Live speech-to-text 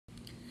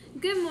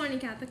Good morning,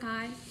 Catholic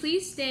High.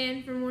 Please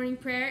stand for morning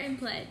prayer and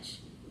pledge.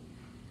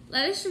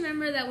 Let us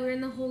remember that we are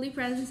in the holy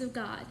presence of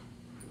God.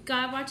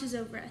 God watches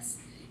over us.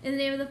 In the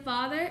name of the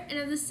Father, and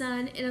of the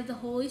Son, and of the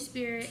Holy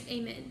Spirit,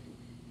 amen.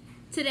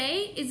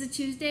 Today is the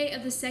Tuesday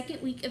of the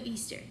second week of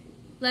Easter.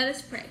 Let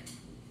us pray.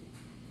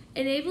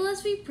 Enable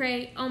us, we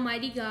pray,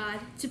 Almighty God,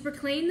 to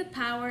proclaim the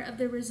power of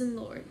the risen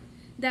Lord,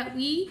 that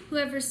we, who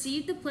have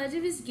received the pledge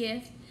of his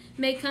gift,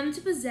 may come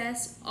to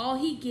possess all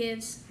he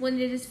gives when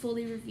it is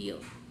fully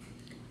revealed.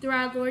 Through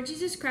our Lord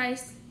Jesus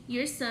Christ,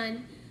 your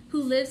Son,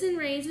 who lives and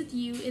reigns with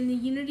you in the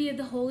unity of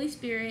the Holy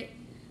Spirit,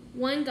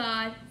 one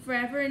God,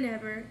 forever and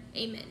ever.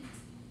 Amen.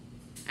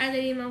 Our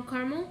Lady of Mount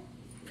Carmel,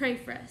 pray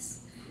for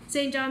us.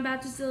 St. John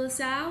Baptist de La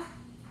Salle,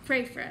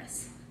 pray for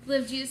us.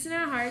 Live Jesus in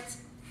our hearts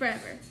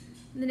forever.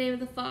 In the name of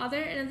the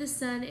Father, and of the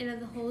Son, and of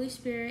the Holy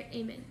Spirit.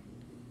 Amen.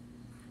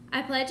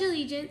 I pledge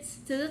allegiance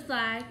to the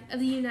flag of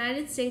the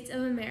United States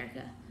of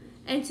America,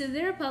 and to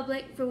the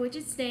republic for which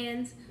it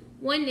stands,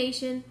 one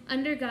nation,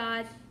 under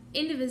God,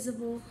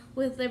 indivisible,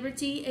 with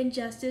liberty and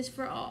justice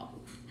for all.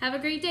 Have a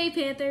great day,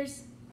 Panthers!